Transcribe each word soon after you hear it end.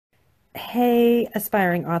Hey,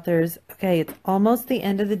 aspiring authors. Okay, it's almost the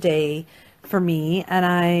end of the day for me, and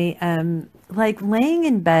I am like laying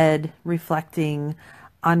in bed reflecting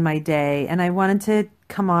on my day, and I wanted to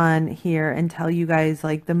come on here and tell you guys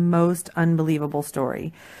like the most unbelievable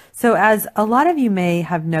story. So, as a lot of you may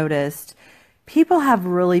have noticed, people have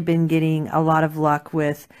really been getting a lot of luck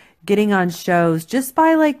with getting on shows just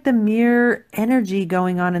by like the mere energy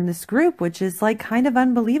going on in this group, which is like kind of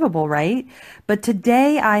unbelievable, right? But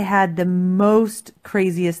today I had the most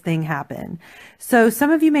craziest thing happen. So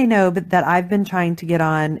some of you may know but that I've been trying to get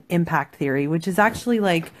on Impact Theory, which is actually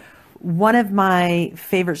like one of my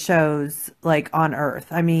favorite shows like on earth.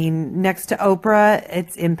 I mean, next to Oprah,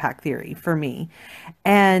 it's Impact Theory for me.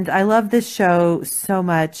 And I love this show so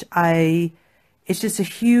much. It's just a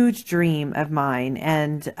huge dream of mine.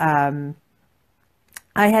 And I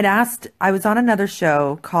was on another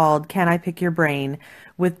show called Can I Pick Your Brain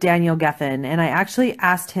with Daniel Geffen. And I actually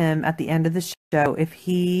asked him at the end of the show if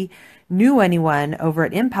he knew anyone over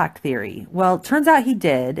at Impact Theory. Well, it turns out he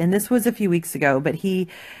did. And this was a few weeks ago, but he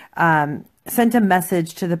sent a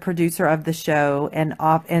message to the producer of the show,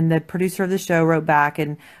 and the producer of the show wrote back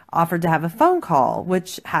and offered to have a phone call,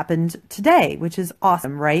 which happened today, which is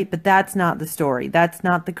awesome, right? But that's not the story. That's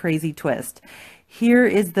not the crazy twist. Here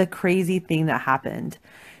is the crazy thing that happened.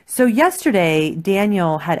 So yesterday,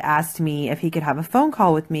 Daniel had asked me if he could have a phone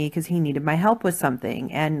call with me because he needed my help with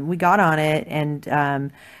something. And we got on it,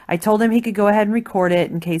 and I told him he could go ahead and record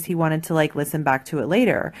it in case he wanted to like listen back to it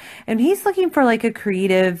later. And he's looking for like a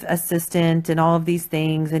creative assistant and all of these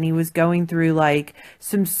things. And he was going through like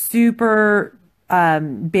some super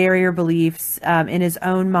barrier beliefs in his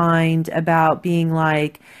own mind about being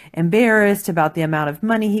like embarrassed about the amount of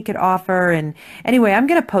money he could offer. And anyway, I'm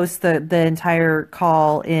going to post the entire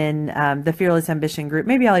call in the Fearless Ambition group.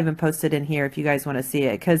 Maybe I'll even post it in here if you guys want to see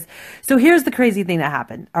it. So here's the crazy thing that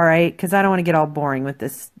happened. All right. Because I don't want to get all boring with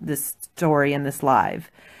this story and this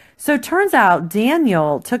live. So it turns out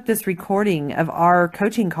Daniel took this recording of our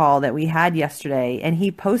coaching call that we had yesterday, and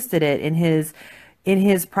he posted it in his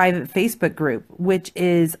private Facebook group, which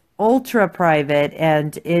is ultra private,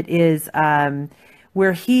 and it is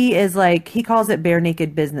where he is like he calls it bare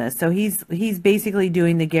naked business. So he's basically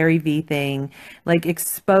doing the Gary V thing, like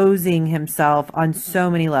exposing himself on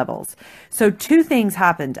so many levels. So two things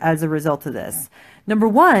happened as a result of this. Number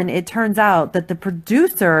one, it turns out that the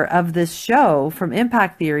producer of this show from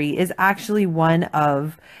Impact Theory is actually one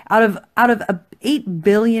of out of 8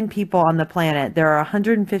 billion people on the planet. There are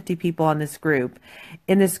 150 people on this group,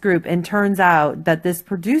 and turns out that this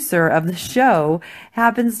producer of the show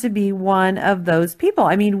happens to be one of those people.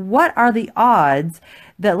 I mean, what are the odds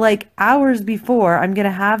that like hours before I'm going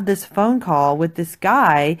to have this phone call with this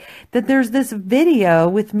guy, that there's this video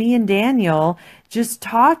with me and Daniel just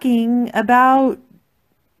talking about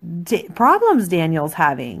problems Daniel's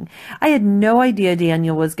having. I had no idea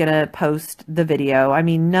Daniel was going to post the video. I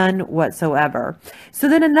mean, none whatsoever. So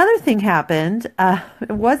then another thing happened.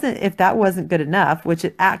 If that wasn't good enough, which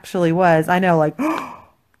it actually was. I know, like,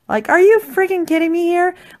 like, are you freaking kidding me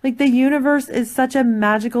here? Like, the universe is such a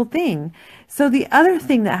magical thing. So the other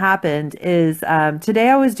thing that happened is today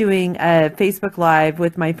I was doing a Facebook Live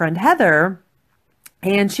with my friend Heather,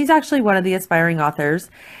 and she's actually one of the aspiring authors.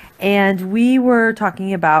 And we were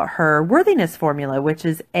talking about her worthiness formula, which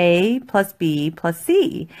is A plus B plus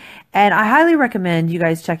C. And I highly recommend you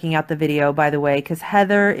guys checking out the video, by the way, because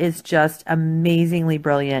Heather is just amazingly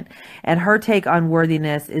brilliant. And her take on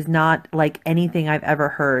worthiness is not like anything I've ever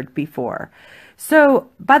heard before.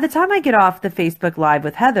 So by the time I get off the Facebook Live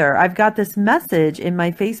with Heather, I've got this message in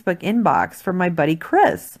my Facebook inbox from my buddy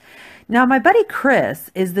Chris. Now, my buddy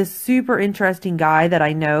Chris is this super interesting guy that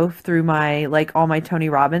I know through my, like, all my Tony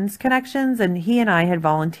Robbins connections, and he and I had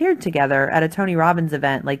volunteered together at a Tony Robbins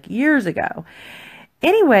event like years ago.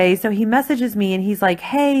 Anyway, so he messages me and he's like,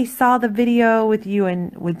 "Hey, saw the video with you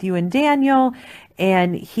and Daniel,"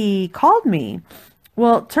 and he called me.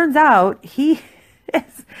 Well, it turns out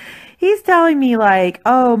is he's telling me like,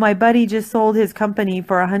 "Oh, my buddy just sold his company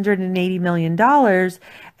for $180 million,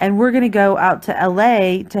 and we're going to go out to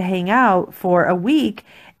LA to hang out for a week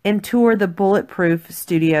and tour the Bulletproof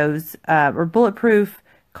Studios or Bulletproof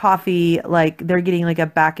Coffee. Like they're getting like a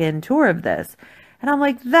back end tour of this." And I'm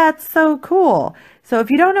like, "That's so cool." So if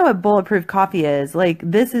you don't know what Bulletproof Coffee is, like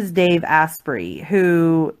this is Dave Asprey,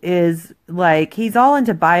 who is like, he's all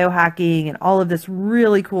into biohacking and all of this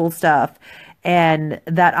really cool stuff. and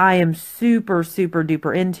that I am super, super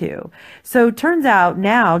duper into. So turns out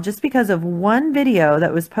now, just because of one video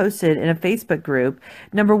that was posted in a Facebook group,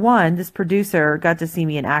 number one, this producer got to see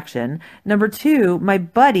me in action. Number two, my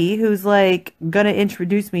buddy, who's like going to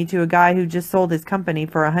introduce me to a guy who just sold his company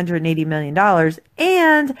for $180 million,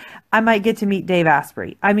 and I might get to meet Dave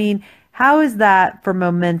Asprey. I mean, how is that for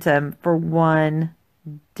momentum for one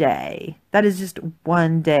day? That is just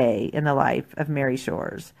one day in the life of Mary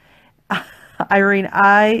Shores. Irene,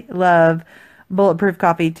 I love Bulletproof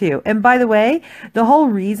Coffee too. And by the way, the whole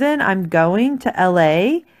reason I'm going to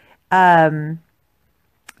LA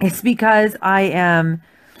is because I am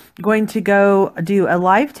going to go do a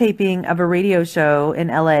live taping of a radio show in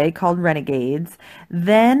LA called Renegades.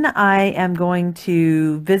 Then I am going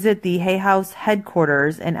to visit the Hay House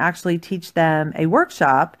headquarters and actually teach them a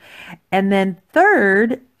workshop. And then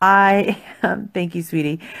third, thank you,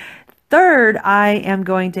 sweetie. Third, I am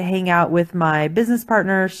going to hang out with my business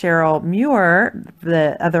partner, Cheryl Muir,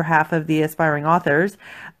 the other half of the Aspiring Authors,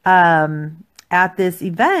 at this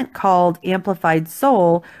event called Amplified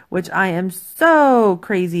Soul, which I am so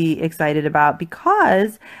crazy excited about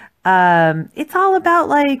because it's all about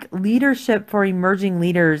like leadership for emerging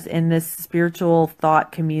leaders in this spiritual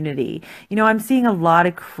thought community. You know, I'm seeing a lot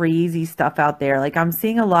of crazy stuff out there. Like I'm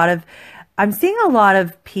seeing a lot of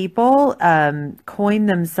people coin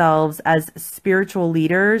themselves as spiritual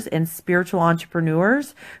leaders and spiritual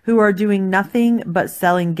entrepreneurs who are doing nothing but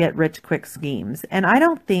selling get-rich-quick schemes. And I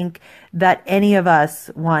don't think that any of us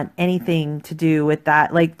want anything to do with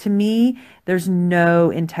that. Like, to me, there's no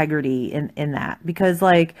integrity in that, because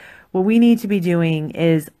like what we need to be doing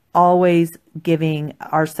is always giving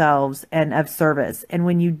ourselves and of service. And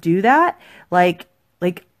when you do that, like,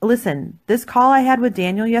 listen, this call I had with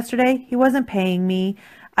Daniel yesterday, he wasn't paying me.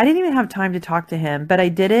 I didn't even have time to talk to him, but I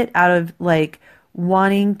did it out of like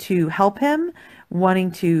wanting to help him,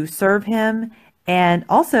 wanting to serve him. And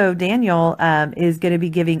also Daniel is going to be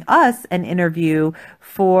giving us an interview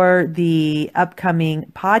for the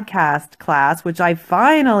upcoming podcast class, which I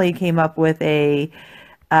finally came up with a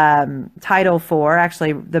title for.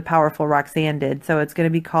 Actually, the powerful Roxanne did. So it's going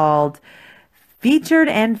to be called Featured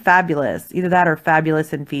and Fabulous, either that or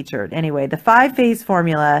Fabulous and Featured. Anyway, the 5-phase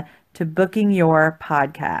formula to booking your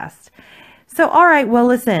podcast. So, all right, well,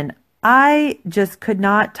 listen, I just could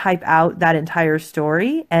not type out that entire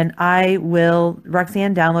story, and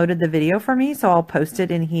Roxanne downloaded the video for me, so I'll post it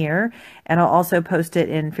in here, and I'll also post it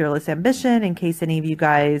in Fearless Ambition in case any of you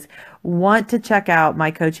guys want to check out my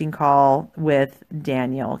coaching call with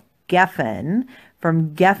Daniel Geffen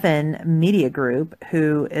from Geffen Media Group,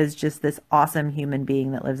 who is just this awesome human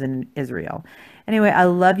being that lives in Israel. Anyway, I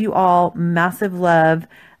love you all. Massive love.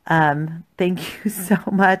 Thank you so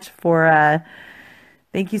much for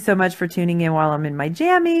tuning in while I'm in my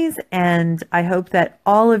jammies. And I hope that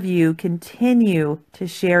all of you continue to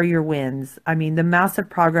share your wins. I mean, the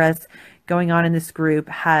massive progress going on in this group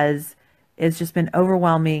it's just been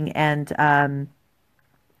overwhelming. And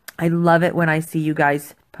I love it when I see you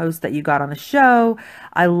guys post that you got on the show.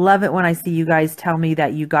 I love it when I see you guys tell me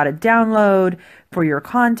that you got a download for your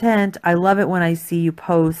content. I love it when I see you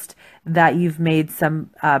post that you've made some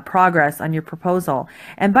progress on your proposal.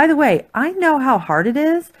 And by the way, I know how hard it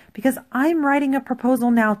is because I'm writing a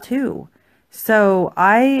proposal now too. So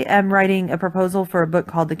I am writing a proposal for a book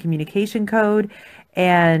called The Communication Code.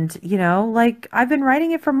 And, you know, like I've been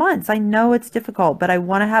writing it for months. I know it's difficult, but I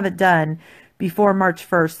want to have it done before March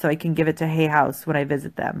 1st so I can give it to Hay House when I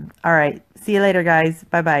visit them. All right. See you later, guys.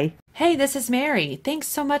 Bye-bye. Hey, this is Mary. Thanks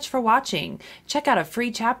so much for watching. Check out a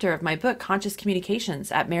free chapter of my book, Conscious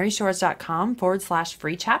Communications, at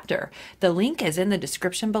maryshores.com/free chapter. The link is in the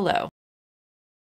description below.